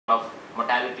of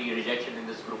mortality, rejection in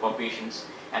this group of patients.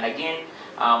 And again,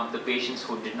 the patients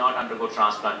who did not undergo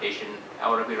transplantation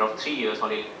over a period of 3 years,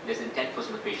 only less than 10%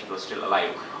 of the patients were still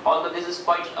alive. Although this is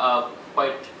quite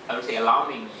I would say,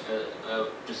 alarming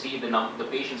to see the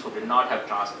patients who did not have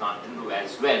transplant didn't do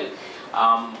as well.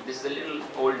 This is a little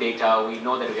old data. We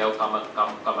know that we have come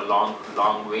a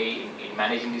long way in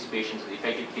managing these patients with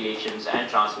effective chelations and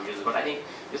transfusions. But I think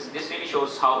this really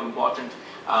shows how important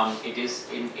it is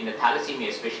in a thalassemia,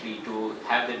 especially, to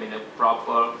have them in a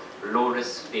proper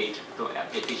low-risk state to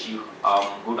achieve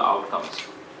good outcomes.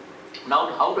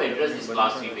 Now, how to address these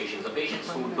class 3 patients, the patients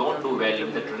who don't do well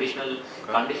with the traditional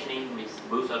conditioning with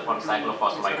busulfan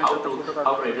cyclophosphamide, how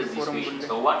to address these patients.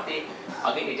 So what again,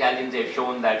 Italians have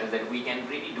shown that is that we can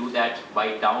really do that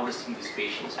by down-risking these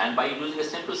patients, and by using a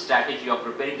simple strategy of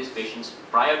preparing these patients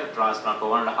prior to transplant for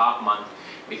 1.5 months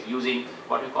with using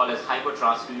what we call as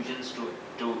hypertransfusions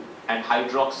and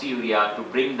hydroxyurea to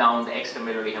bring down the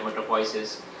extramedullary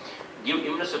hematopoiesis, give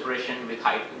immunosuppression with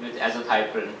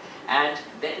azathioprine, and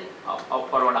then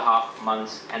for 1.5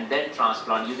 months, and then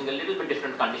transplant using a little bit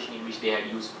different conditioning which they had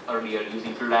used earlier,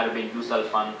 using fludarabine,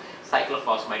 busulfan,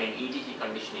 cyclophosphamide, and ATG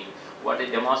conditioning. What they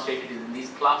demonstrated is in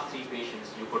these class 3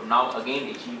 patients, you could now again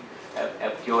achieve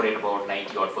a cure rate about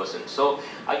 90%. So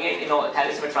again,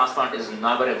 thalassemia transplant is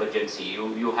never an emergency.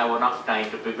 You have enough time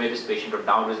to prepare this patient or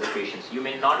down-risk the patients. You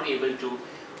may not be able to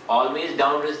always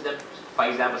down-risk them. For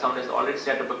example, someone has already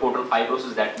set up a portal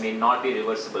fibrosis that may not be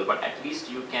reversible, but at least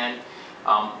you can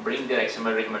bring their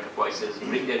extramedullary hematopoiesis,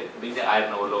 bring their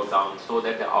iron overload down so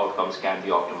that the outcomes can be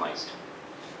optimized.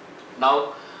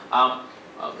 Now,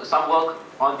 some work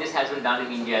on this has been done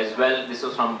in India as well. This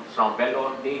was from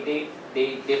Vellore.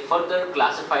 They further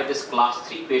classified this class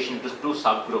 3 patient into 2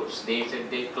 subgroups. They said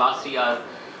the class 3 are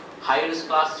high-risk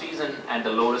class 3s and the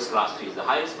low-risk class 3s. The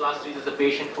high-risk class 3s is the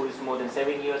patient who is more than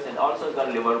 7 years and also has got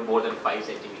a liver more than 5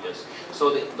 centimeters.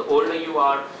 So the older you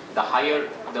are, the higher,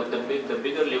 the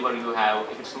bigger liver you have.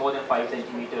 If it's more than 5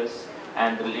 centimeters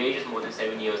and the age is more than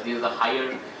 7 years, these are the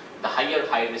higher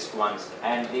high-risk ones,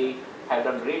 and they have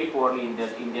done really poorly in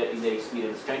their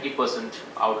experience. 20%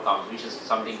 outcomes, which is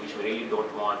something which we really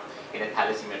don't want in a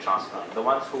thalassemia transplant. The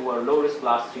ones who were low-risk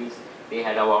class 3s, they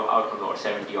had outcomes about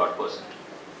 70%.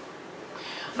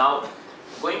 Now,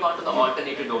 going on to the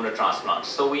alternative donor transplants.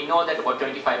 So we know that about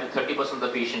 25 to 30% of the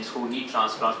patients who need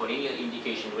transplants for any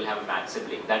indication will have a matched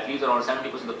sibling. That leaves around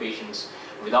 70% of the patients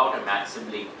without a matched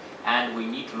sibling, and we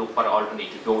need to look for an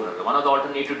alternative donor. One of the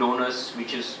alternative donors,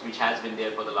 which has been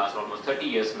there for the last almost 30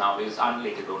 years now, is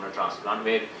unrelated donor transplant,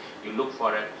 where you look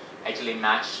for a actually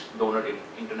matched donor in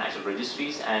international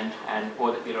registries, and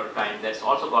over the period of time that's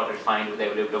also got refined with the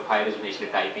availability of high resolution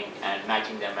typing and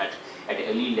matching them at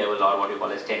allele level, or what we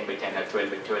call as 10 by 10 or 12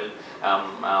 by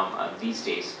 12 these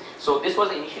days. So this was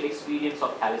the initial experience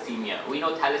of thalassemia. We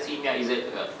know thalassemia is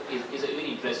a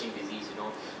very interesting disease.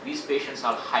 These patients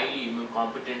are highly immune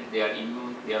competent. They are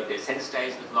immune. They're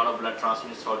sensitized with a lot of blood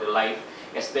transfusions throughout their life,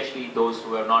 especially those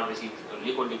who have not received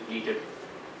leukodepleted,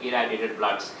 irradiated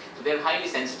bloods. So they're highly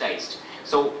sensitized.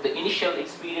 So the initial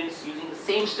experience using the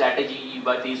same strategy,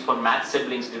 but these for matched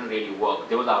siblings, didn't really work.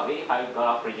 There was a very high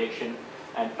graft rejection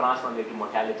and transplant-related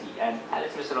mortality, and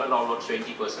thalassemia survival about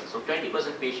 20%. So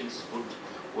 20% patients would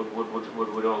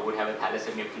have a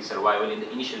thalassemia-free survival in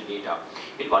the initial data.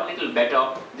 It got a little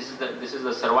better. This is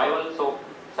the survival. So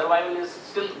survival is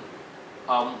still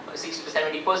 60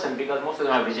 to 70% because most of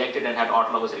them have rejected and had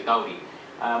autologous recovery.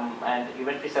 And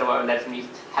event-free survival, that means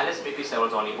thalassemia-free survival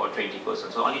is only about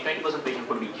 20%. So only 20% patients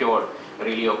could be cured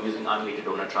really of using unrelated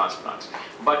donor transplants.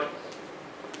 But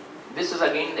this is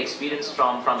again experience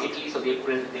from Italy. So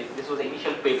this was the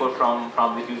initial paper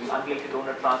with using unrelated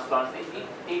donor transplants.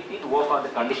 They did work on the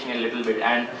conditioning a little bit,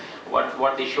 and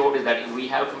what they showed is that we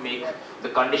have to make the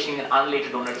conditioning in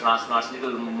unrelated donor transplants a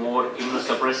little more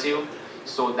immunosuppressive,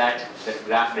 so that the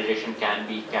graft rejection can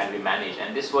be managed.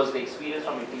 And this was the experience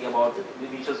from Italy,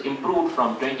 which was improved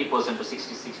from 20% to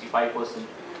 60-65%,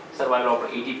 survival over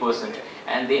 80%.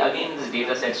 And this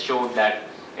data set showed that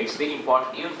it's very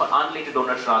important, even for unrelated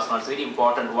donor transplants, very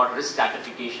important what risk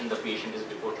stratification the patient is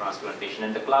before transplantation.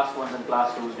 And the class 1s and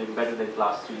class 2s did better than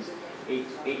class 3s.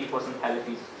 80%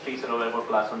 thalassemia-free survival for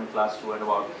class 1 and class 2, and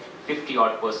about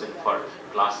 50% for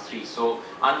class 3. So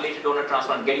unrelated donor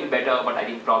transplant getting better, but I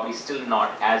think probably still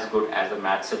not as good as the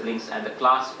matched siblings, and the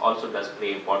class also does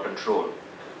play an important role.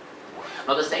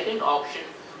 Now the second option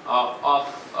of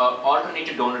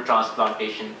alternative donor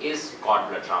transplantation is cord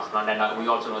blood transplant, and we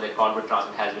also know that cord blood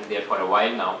transplant has been there for a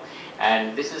while now.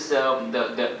 And this is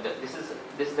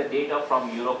the data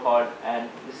from Eurocord, and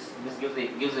this gives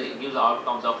the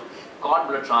outcomes of cord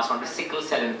blood transplant with sickle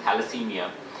cell and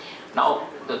thalassemia. Now,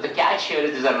 the catch here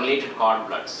is these are related cord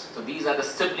bloods. So these are the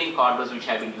sibling cord bloods which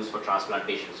have been used for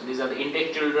transplantation. So these are the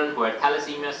index children who had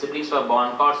thalassemia, siblings were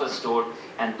born, cords were stored,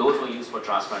 and those were used for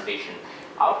transplantation.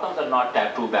 Outcomes are not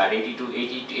that too bad.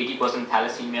 80%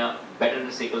 thalassemia, better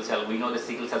than sickle cell. We know the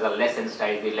sickle cells are less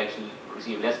sensitized, they actually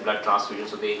receive less blood transfusion,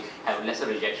 so they have lesser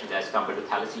rejections as compared to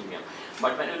thalassemia.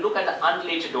 But when you look at the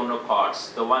unrelated donor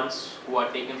cords, the ones who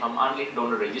are taken from unrelated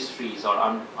donor registries or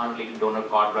unrelated donor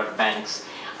cord blood banks,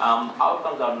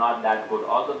 outcomes are not that good.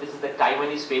 Although this is the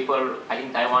Taiwanese paper, I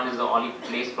think Taiwan is the only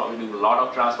place probably with a lot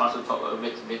of transplants in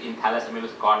thalassemia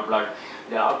with cord blood.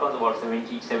 Their outcomes about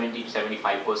 70 to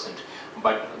 75%.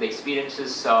 But the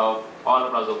experiences all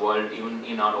across the world, even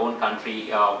in our own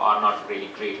country, are not really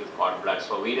great with cord bloods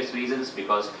for various reasons,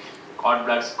 because cord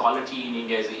blood's quality in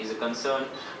India is a concern.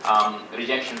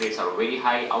 Rejection rates are very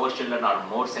high. Our children are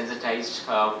more sensitized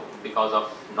because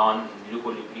of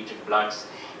non-leukoleucinated bloods,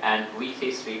 and we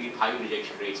face really high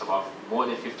rejection rates, about more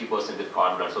than 50% with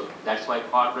cord blood. So that's why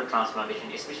cord blood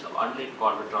transplantation, especially unrelated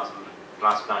cord blood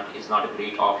transplant, is not a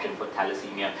great option for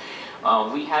thalassemia.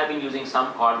 We have been using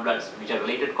some cord bloods which are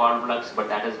related cord bloods, but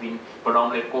that has been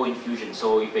predominantly co-infusion.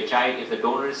 So if if the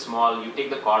donor is small, you take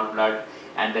the cord blood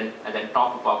and then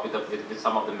top it up with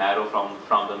some of the marrow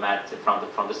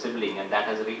from the sibling, and that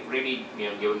has really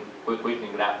given quick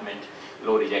engraftment,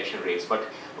 low rejection rates. But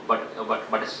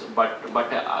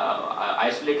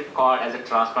isolated cord as a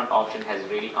transplant option has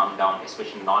really come down,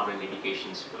 especially non-renal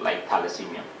indications like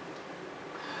thalassemia.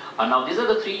 Now these are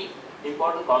the three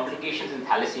important complications in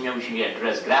thalassemia which we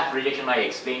address. Graft rejection I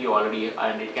explained you already,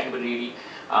 and it can be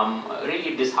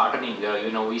really disheartening.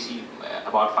 We see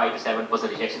about 5 to 7%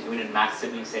 rejection even in matched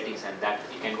sibling settings, and that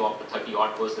it can go up to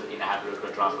 30% in a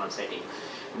haploidal transplant setting.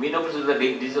 Immunotherapy is the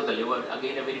disease of the liver,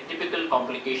 again a very typical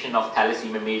complication of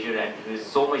thalassemia major, and it is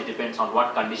so much depends on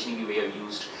what conditioning we have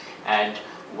used and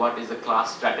what is the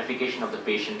class stratification of the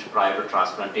patient prior to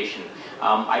transplantation.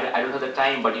 I don't have the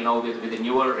time, but with the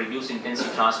newer reduced intensity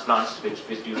transplants, which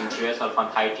using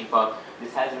triasulfan-thiatipa,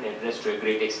 this has been addressed to a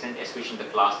great extent, especially in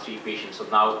the class 3 patients. So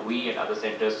now we at other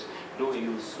centers do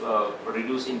use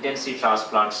reduced intensity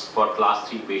transplants for class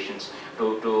 3 patients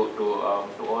to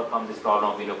overcome this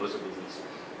problem of veno-occlusive disease.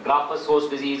 Graft-versus-host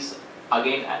disease,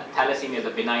 again, thalassemia is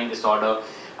a benign disorder.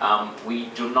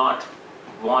 We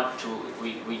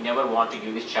never want to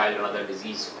give this child another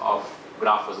disease of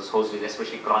graft-versus-host disease,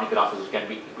 especially chronic graft-versus-host,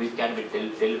 which can be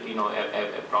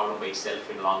a problem by itself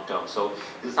in long term. So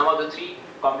these are some of the three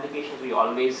complications we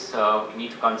always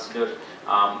need to consider,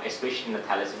 especially in a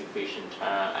thalassemic patient,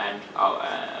 and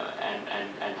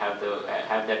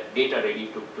have that data ready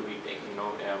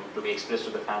to be expressed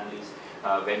to the families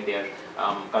when they are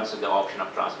consider the option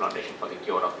of transplantation for the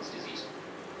cure of this disease.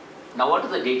 Now, what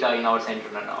is the data in our center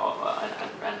and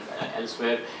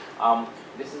elsewhere?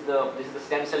 This is the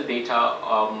stem cell data,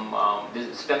 this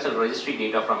is stem cell registry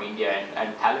data from India,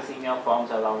 and thalassemia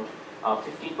forms around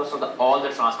 15% of all the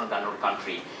transplant done in our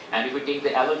country. And if we take the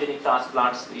allogenic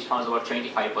transplants, which forms about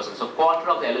 25%. So quarter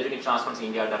of the allogenic transplants in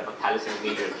India are done for thalassemia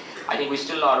major. I think we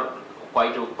still are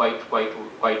quite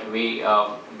way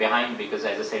behind, because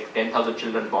as I said, 10,000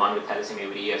 children born with thalassemia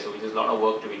every year, so there's a lot of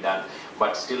work to be done.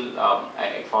 But still,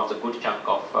 it forms a good chunk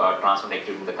of transplant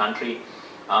activity in the country.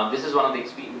 This is one of the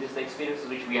experiences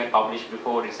which we had published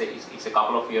before. It's a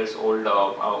couple of years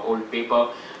old paper,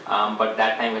 but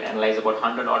that time we analyzed about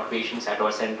 100 odd patients at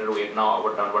our center. We have now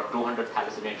done about 200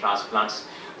 thalassemia transplants.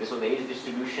 This was the age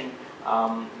distribution.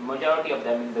 Majority of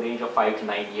them in the range of 5 to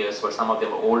 9 years, but some of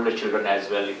them are older children as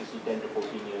well. If you see 10 to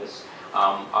 14 years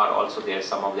are also there,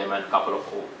 some of them, and a couple of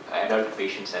adult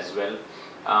patients as well.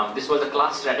 This was the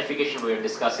class stratification we were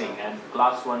discussing, and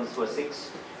class 1s were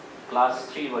 6, class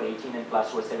 3 were 18, and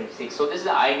class 2 were 76. So this is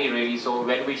the irony really. So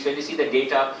when we see the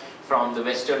data from the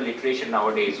Western literature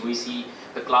nowadays, we see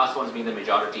the class 1s being the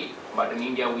majority, but in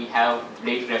India we have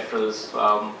late referrals.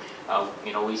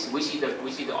 We see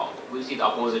the opposite. We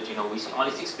see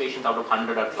only 6 patients out of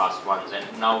 100 are class 1s,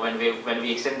 and now when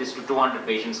we extend this to 200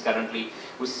 patients currently,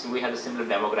 we have the similar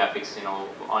demographics.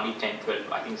 Only 10,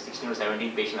 12, I think 16 or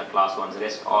 17 patients are class 1s. The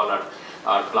rest all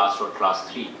are class 2 or class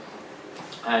 3.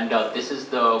 And this is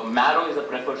the marrow is the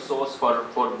preferred source for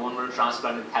bone marrow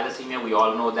transplant in thalassemia. We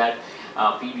all know that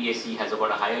PBAC has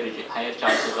about a higher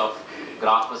chances of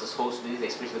graft-versus-host disease,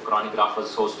 especially the chronic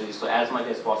graft-versus-host disease. So as much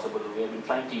as possible, we have been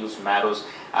trying to use marrows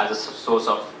as a source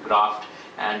of graft.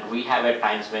 And we have at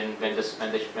times when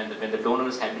the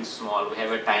donors have been small, we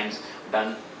have at times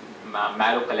done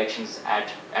marrow collections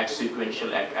at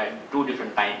sequential at 2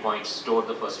 different time points. Store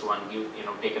the first one,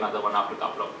 take another one after a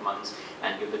couple of months,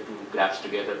 and give the 2 grafts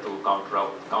together to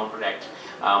counteract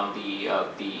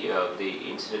the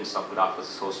incidence of graft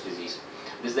versus host disease.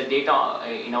 This is the data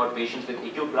in our patients with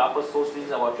acute graft versus host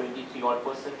disease, about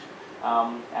 23%.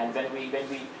 And when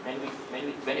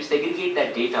we segregate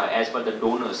that data as per the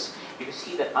donors, you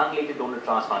see that unrelated donor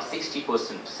transplant,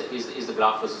 60% is the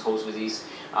graft versus host disease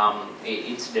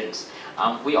incidence.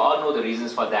 We all know the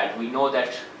reasons for that. We know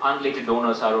that unrelated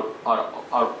donors are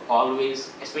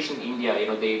always, especially in India,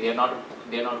 they're not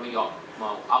very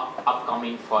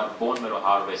upcoming for bone marrow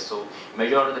harvest. So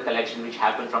majority of the collection which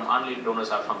happen from unrelated donors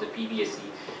are from the PBSC,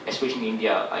 especially in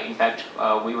India. In fact,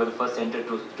 we were the first center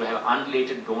to have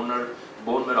unrelated donor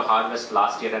bone marrow harvest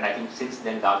last year, and I think since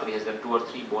then Dadri has done 2 or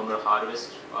 3 bone marrow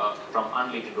harvests from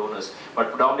unrelated donors, but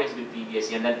predominantly has been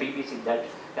PBSC, and then PBSC,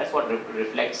 that's what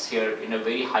reflects here in a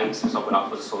very high incidence of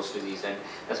graft versus host disease. And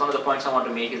that's one of the points I want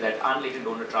to make, is that unrelated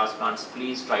donor transplants,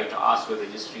 please try to ask your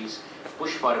registries,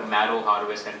 push for marrow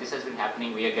harvest, and this has been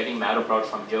happening. We are getting marrow products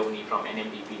from Germany, from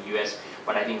NMDP in US,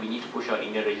 but I think we need to push our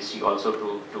Indian registry also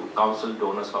to counsel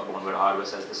donors for bone marrow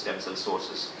harvest as the stem cell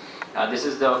sources. This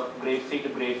is the grade 3 to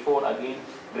grade 4. Again,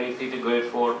 grade 3 to grade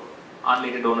 4,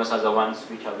 unrelated donors are the ones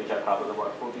which are troubled,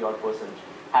 about 40-odd%.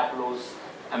 Haplos,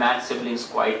 matched siblings,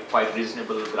 quite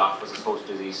reasonable graft versus host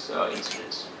disease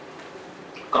incidence.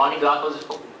 Chronic graft versus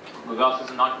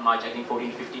not much. I think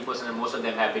 14-15%, and most of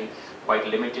them have been quite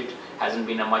limited. Hasn't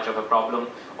been much of a problem.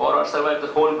 Overall survival,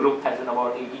 the whole group has been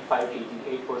about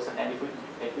 85-88%. And if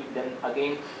we then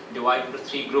again divide into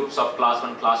 3 groups of class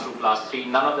 1, class 2, class 3,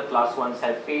 none of the class 1s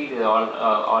have failed. They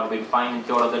all been fine in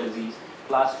cure of the disease.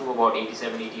 Class 2 about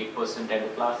 87-88%, and the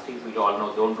class 3s, which all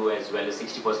know, don't do as well as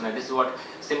 60%. And this is what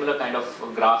similar kind of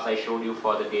graphs I showed you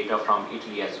for the data from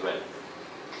Italy as well.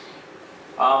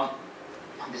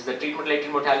 This is the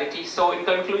treatment-related mortality. So in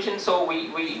conclusion, so we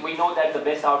know that the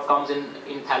best outcomes in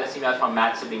thalassemia are from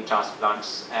matched sibling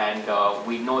transplants, and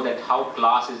we know that how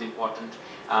class is important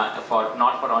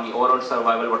not for only overall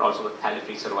survival but also for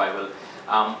thalassemia-free survival.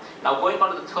 Now going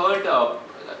on to the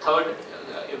third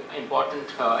important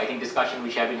I think discussion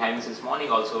which I've been having since morning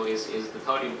also is the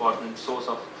third important source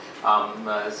of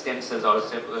stem cells or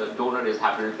donor is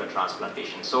haploid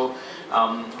transplantation. So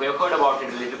we have heard about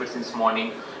it a little bit since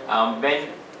morning. When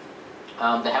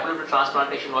the haploid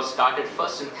transplantation was started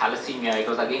first in thalassemia, it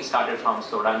was again started from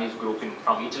Sodani's group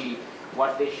from Italy.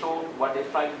 What they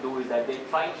tried to do is that they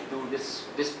tried to do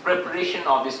this preparation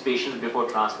of these patients before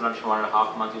transplantation,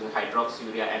 1.5 months, using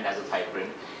hydroxyurea and azathioprine.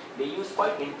 They used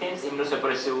quite intense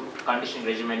immunosuppressive conditioning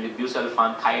regimen with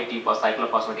busulfan, thiotip, or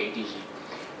cyclophosphamide ATG.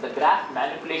 The graft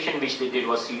manipulation which they did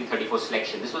was CD34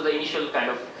 selection. This was the initial kind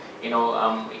of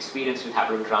experience with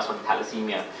haploid transplant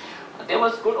thalassemia. There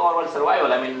was good overall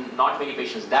survival. I mean, not many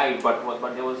patients died, but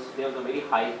there was a very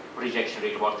high rejection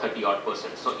rate, about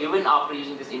 30-odd%. So even after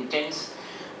using this intense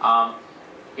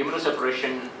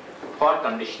immunosuppression for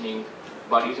conditioning,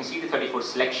 but using CD34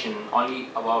 selection, only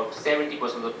about 60%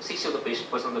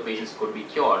 of the patients could be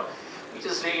cured, which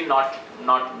is really not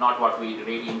what we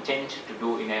really intend to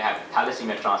do in a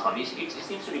thalassemia transplant. It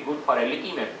seems to be good for a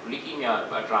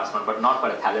leukemia transplant, but not for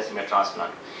a thalassemia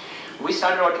transplant. We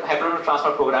started our haploid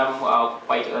transplant program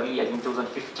quite early. I think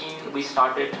 2015 we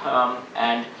started,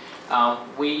 and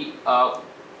we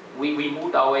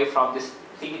moved away from this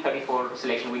CD34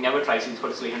 selection. We never tried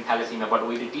CD34 selection in thalassemia, but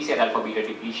we did TCR alpha beta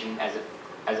depletion as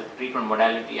a treatment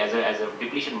modality, as a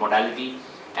depletion modality,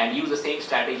 and use the same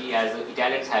strategy as the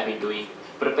Italians have been doing,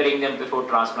 preparing them before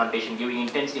transplantation, giving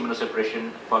intense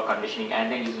immunosuppression for conditioning,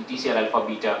 and then using TCR alpha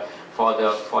beta for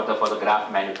the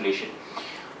graft manipulation.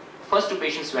 First 2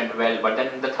 patients went well, but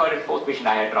then the 3rd and 4th patient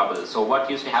I had trouble. So what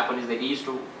used to happen is that he used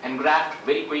to engraft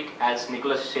very quick, as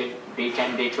Nicholas said, day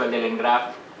 10, day 12, they'll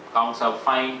engraft, counts are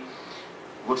fine,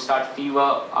 would start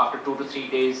fever after 2 to 3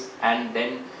 days, and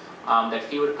then that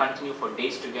fever would continue for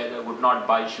days together, would not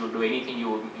budge, you would do anything,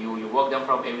 you work them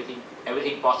from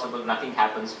everything possible, nothing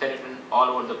happens, ferritin all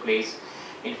over the place.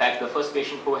 In fact, the first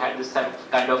patient who had this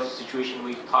kind of situation,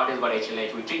 we thought is about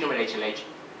HLH, we treated him with HLH.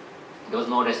 There was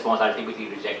no response, ultimately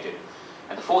rejected.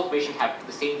 And the 4th patient,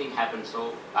 the same thing happened.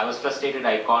 So I was frustrated.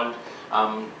 I called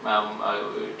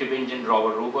Tübingen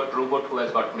Robert, who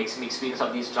has got mixed experience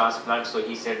of these transplants. So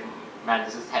he said, man,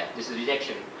 this is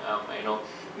rejection,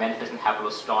 manifesting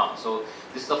haplostorm. So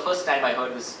this is the first time I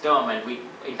heard this term, and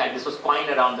in fact, this was coined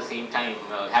around the same time,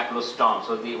 haplostorm.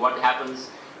 So what happens,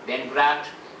 they engraft,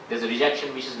 there's a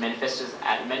rejection which is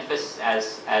manifests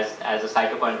as a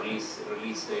cytokine release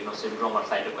syndrome or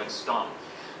cytokine storm.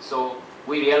 So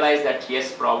we realized that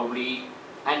yes, probably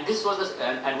And this was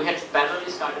and we had parallelly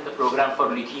started the program for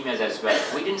leukemias as well.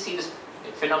 We didn't see this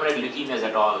phenomenon of leukemias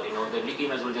at all. The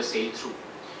leukemias will just sail through.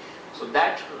 So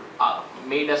that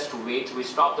made us to wait. We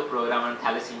stopped the program on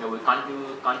thalassemia. We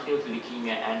continue with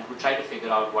leukemia, and we try to figure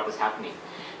out what is happening.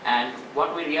 And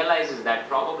what we realize is that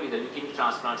probably the leukemia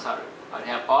transplants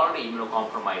have already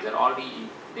immunocompromised. They're already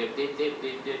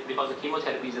because the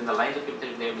chemotherapies and the lines of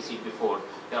chemotherapy they have received before,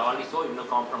 they're already so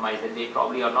immunocompromised that they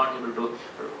probably are not able to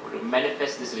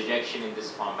manifest this rejection in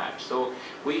this format. So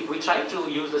we try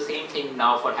to use the same thing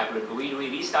now for haploid. We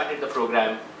restarted the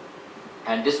program,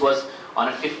 and this was on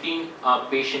a 15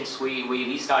 patients. We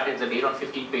restarted the data on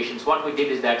 15 patients. What we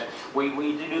did is that we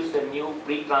introduced a new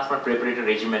pre-transplant preparatory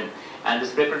regimen, and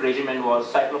this preparatory regimen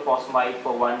was cyclophosphamide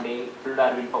for 1 day,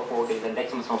 fludarabine for 4 days, and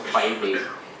dexamethasone for 5 days.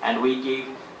 And we gave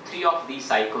three of these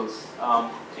cycles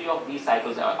on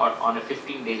a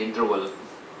 15-day interval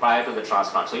prior to the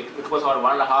transplant. So it was about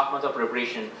 1.5 months of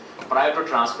preparation prior to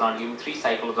transplant, giving 3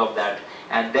 cycles of that,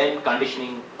 and then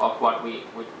conditioning of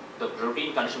the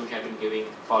routine condition which I have been giving,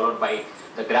 followed by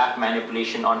the graft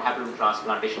manipulation on haploid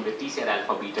transplantation with TCR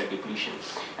alpha beta depletion.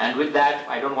 And with that,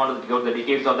 I don't want to go into the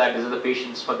details of that. These are the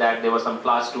patients for that. There were some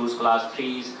class 2s, class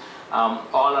 3s.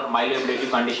 All are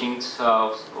myeloablative conditionings.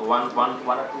 One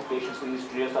or two patients who use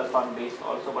triosulfan based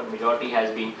also, but majority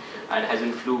has been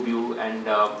Flu-Bu and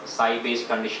Psi-based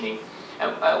conditioning.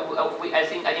 I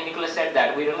think Nicholas said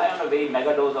that we rely on a very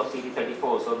mega dose of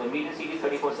CD34. So the median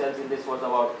CD34 cells in this was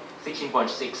about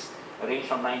 16.6, range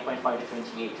from 9.5 to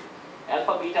 28.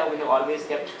 Alpha beta we have always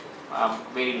kept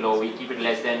very low. We keep it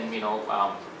less than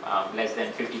less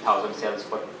than 50,000 cells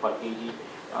per kg.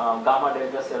 Gamma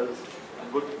delta cells,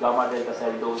 a good gamma delta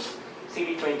cell dose.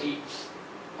 CD20.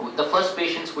 The first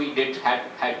patients we did had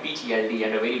PTLD,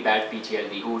 and a very bad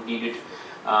PTLD, who needed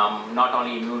not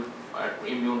only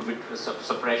immune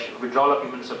suppression, withdrawal of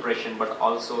immune suppression, but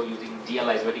also using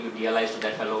DLIs, very good DLIs to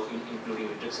that fellow, including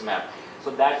rituximab. So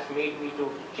that made me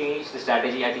to change the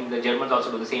strategy. I think the Germans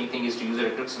also do the same thing, is to use a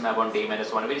rituximab on day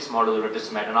 -1, a very small dose of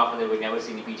rituximab, and after that we never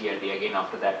see the PTLD again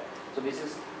after that. So this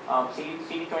is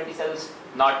CD20 cells,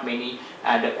 not many,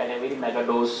 and a very mega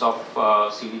dose of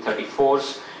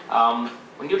CD34s.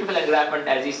 Neutrophil engraftment,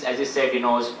 as he said,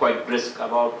 is quite brisk,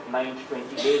 about 9 to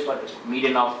 20 days, but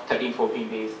median of 13-14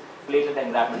 days. Platelet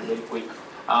engraftment very quick.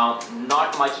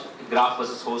 Not much graft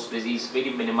versus host disease, very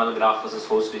minimal graft versus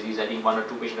host disease. I think 1 or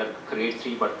 2 patients are grade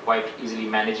 3, but quite easily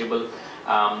manageable.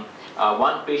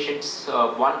 One patient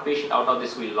out of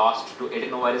this we lost to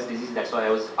adenovirus disease. That's why I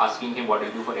was asking him what do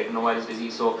you do for adenovirus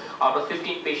disease. So out of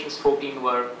 15 patients, 14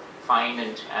 were fine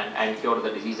and cured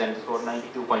the disease, and for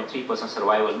 92.3%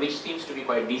 survival, which seems to be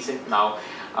quite decent now,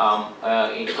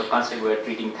 considering we are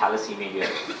treating thalassemia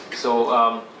here. So,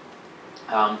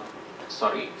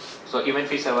 so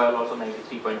event-free survival also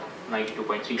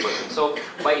 92.3%. So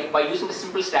by using the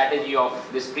simple strategy of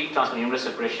this pre-transplant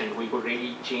immunosuppression, we could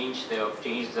really change the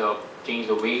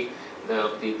way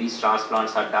these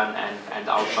transplants are done, and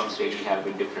the outcomes really have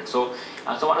been different. So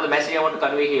one of the messages I want to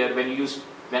convey here, when we use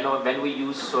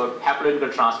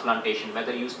haploid transplantation,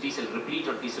 whether you use T-cell replete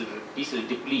or T-cell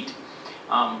deplete,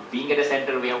 being at a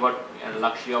center, we have got a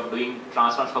luxury of doing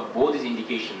transplants for both these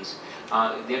indications.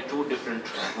 They are two different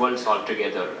worlds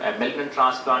altogether. A malignant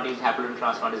transplant is haploid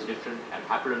transplant is different, and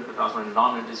haploid transplant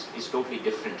non-malignant is totally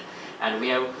different. And we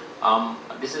have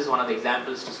this is one of the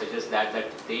examples to suggest that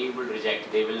they will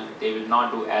reject. They will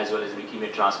not do as well as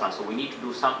leukemia transplant. So we need to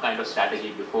do some kind of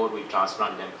strategy before we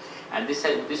transplant them. And this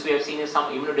we have seen in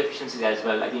some immunodeficiencies as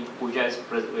well. I think Pooja is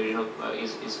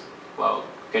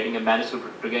getting a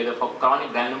manuscript together for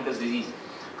chronic granulomatous disease.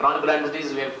 Chronic granulomatous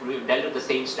disease, we have dealt with the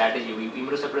same strategy. We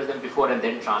immunosuppress them before and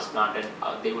then transplant, and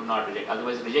they would not reject.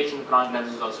 Otherwise, rejection in chronic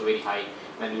granulomatous is also very high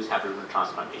when we use haploid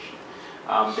transplantation.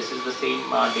 This is the same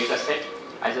data set.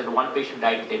 I said one patient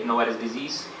died with adenovirus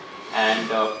disease, and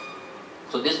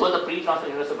so this was the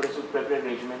pre-transplant immunosuppressive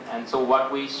preparatory regimen. And so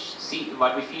what we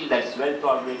feel that's well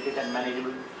tolerated and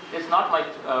manageable. There's not much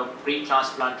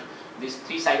pre-transplant. These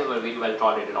 3 cycles were very well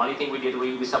tolerated. Only thing we did,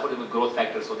 we supported with growth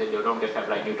factors so that they don't get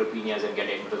febrile neutropenias and get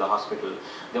admitted to the hospital.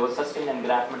 There was sustained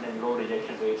engraftment and low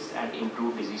rejection rates and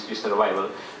improved disease-free survival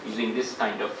using this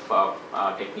kind of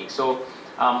technique. So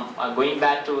going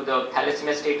back to the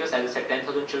thalassemia status, as I said,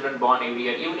 10,000 children born every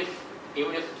year. Even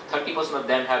if 30% of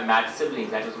them have matched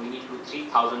siblings, that is, we need to do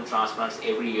 3,000 transplants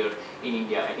every year in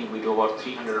India. I think we do about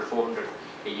 300 or 400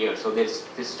 a year. So there's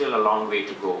still a long way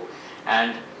to go.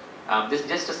 And this is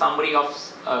just a summary of,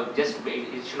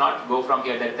 it should not go from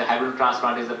here that the haploid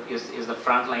transplant is the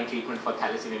frontline treatment for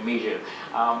thalassemia major.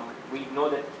 We know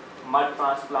that mud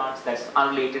transplants, that's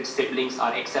unrelated siblings,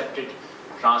 are accepted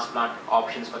transplant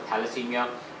options for thalassemia.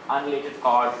 unrelated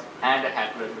cord and a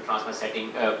haploid transplant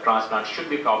setting, transplant should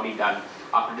be probably done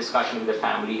after discussion with the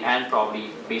family and probably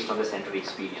based on the center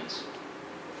experience.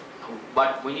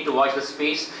 But we need to watch the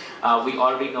space. We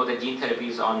already know that gene therapy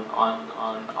is on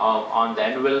the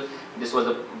anvil. This was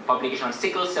a publication on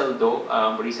sickle cell,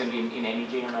 though, recently in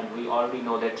NEJM, and we already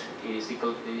know that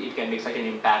it can make such an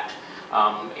impact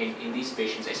in these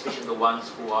patients, especially the ones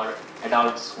who are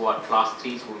adults, who are class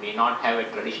 3s, who may not have a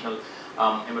traditional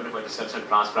hematopoietic stem cell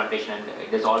transplantation, and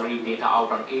there's already data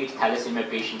out on 8 thalassemia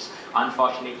patients.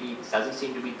 Unfortunately, it doesn't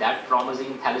seem to be that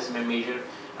promising thalassemia measure,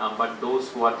 but those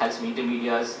who are thalassemia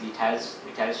intermediates, it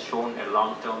has shown a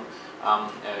long-term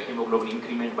hemoglobin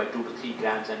increment by 2 to 3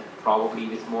 grams, and probably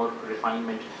with more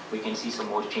refinement we can see some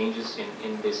more changes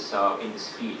in this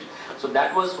field. So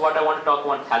that was what I want to talk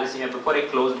about thalassemia. Before I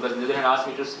close, because Nitin had asked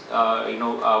me to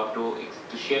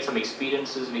share some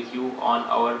experiences with you on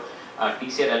our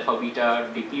TCR alpha beta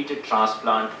depleted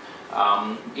transplant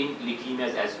in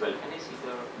leukemias as well. Can I see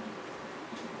the?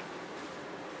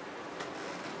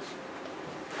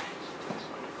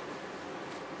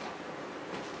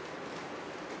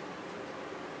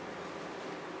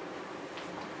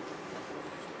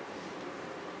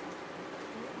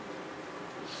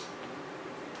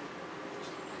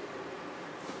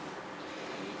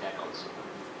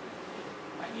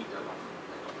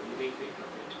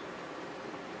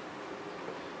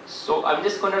 So I'm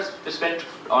just going to spend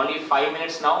only 5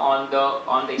 minutes now on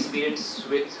the experience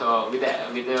with the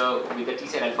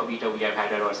TCR alpha beta we have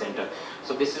had at our center.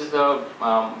 So this is the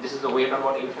we have done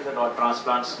about 800 odd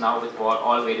transplants now with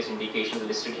all various indications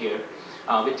listed here.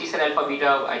 With TCR alpha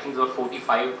beta, I think there were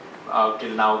 45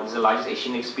 till now. This is the largest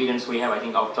Asian experience we have. I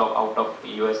think out of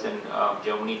US and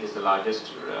Germany, this is the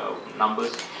largest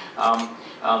numbers.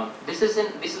 This is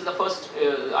the first.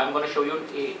 I'm going to show you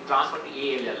a transplant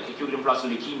ALL, acute lymphoblastic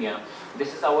leukemia.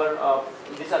 This is our.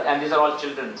 These are all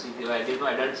children. See, there's no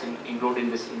adults enrolled in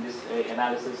this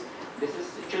analysis. This is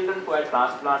children who had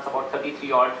transplants, about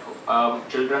 33 odd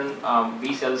children,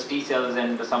 B cells, T cells,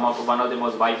 and one of them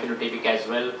was Y phenotypic as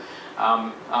well.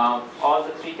 All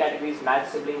the 3 categories,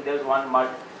 matched sibling. There's one mud.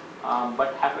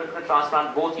 But haploid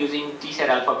transplant, both using TCR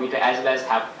alpha beta as well as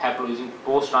haplo using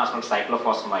post-transplant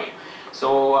cyclophosphamide.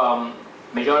 So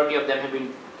majority of them have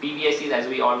been PBSCs. As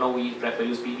we all know, we prefer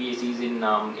use PBSCs in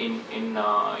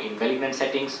malignant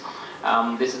settings.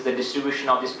 This is the distribution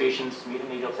of these patients,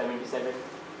 median age of 77.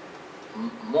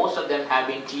 Most of them have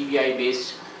been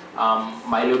TBI-based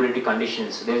myeloablative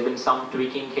conditions. There's been some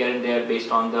tweaking here and there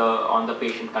based on the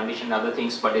patient condition and other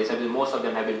things, but most of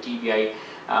them have been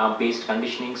TBI-based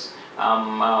conditionings.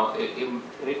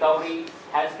 Recovery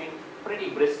has been pretty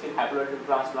brisk in haploid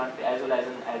transplant as well as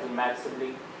in matched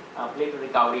sibling. Platelet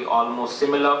recovery almost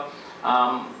similar.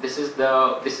 This is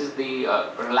the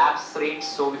relapse rates.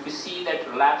 So if you see that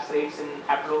relapse rates in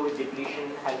haplo with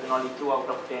depletion has been only 2 out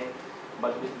of 10,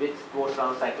 but with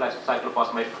post-transplant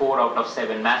cyclophosphamide 4 out of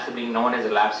 7. Matched sibling, no one has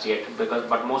relapsed yet,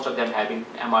 but most of them have been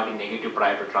MRD negative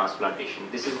prior to transplantation.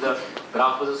 This is the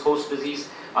graft versus host disease.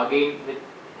 Again, with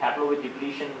haplo with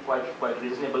depletion, quite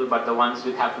reasonable, but the ones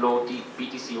with haplo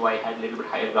PTCY had a little bit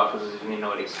higher graft versus disease in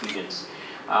our experience.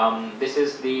 This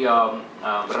is the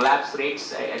relapse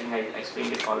rates. I think I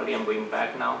explained it already. I'm going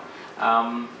back now.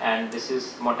 And this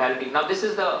is mortality. Now this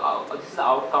is the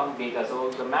outcome data.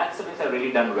 So the matched siblings have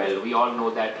really done well. We all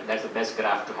know that that's the best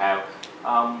graph to have.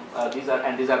 These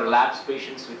are relapsed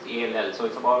patients with ALL. So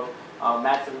it's about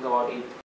matched siblings about 8.